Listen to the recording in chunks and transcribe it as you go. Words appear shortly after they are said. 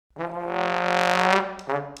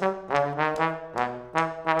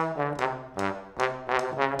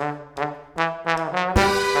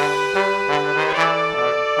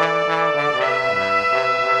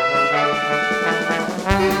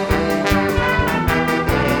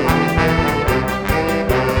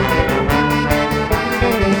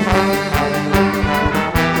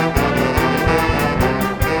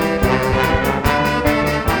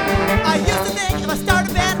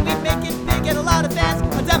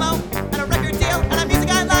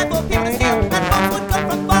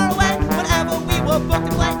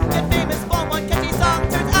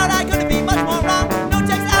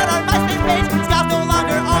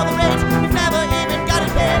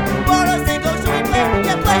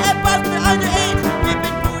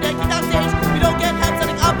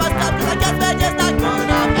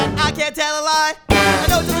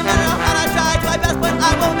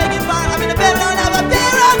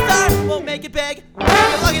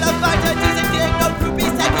get a fight, a decent gig, no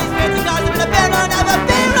groupies, techies, fancy cars. I'm in a band, I'll never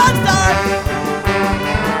be a rock star.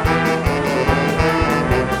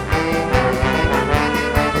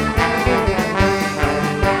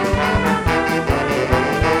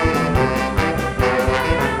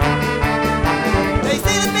 They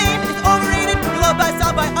say that fame is overrated, you're loved by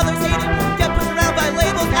some, by others hated. Get pushed around by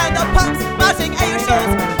labels and the punks moshing at your shows.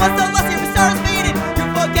 Once the lust your stars faded, you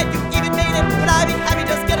forget you even made it. But I'd be happy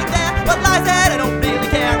just getting there. But lies said I don't really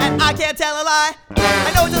care, and I can't tell a lie. I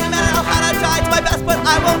know it doesn't matter how hard I try, it's my best, but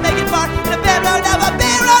I won't make it far. In a band road, never be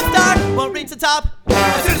a rock star. Won't reach the top.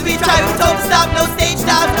 As soon as we try, we're told to stop. No stage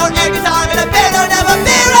stops, no air guitar. In a band road, never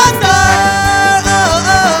be a rock star.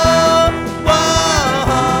 Oh, oh, whoa,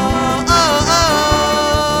 oh, oh,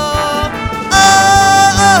 oh,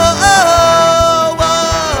 oh, oh, whoa,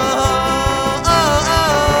 oh,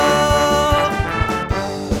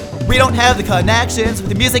 oh. We don't have the connections with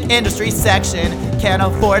the music industry section. Can't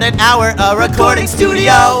afford an hour a recording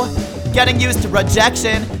studio. Getting used to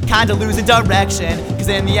rejection, kinda losing direction. Cause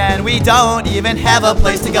in the end we don't even have a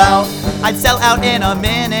place to go. I'd sell out in a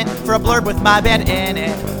minute for a blurb with my band in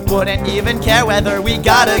it. Wouldn't even care whether we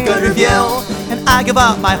got a good review. And I give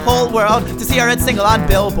up my whole world to see our hit single on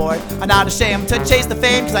Billboard. I'm not ashamed to chase the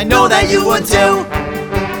fame cause I know that you would too.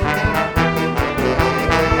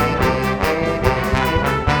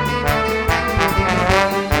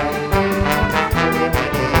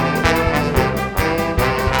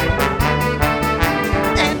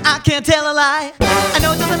 Can't tell a lie. I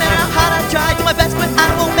know it doesn't matter how hard I try. Do my best, but I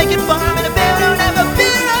won't make it far. I'm in a band, I'll never be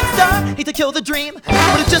a rock star. Hate to kill the dream,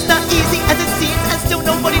 but it's just not easy as it seems. And still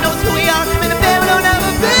nobody knows who we are.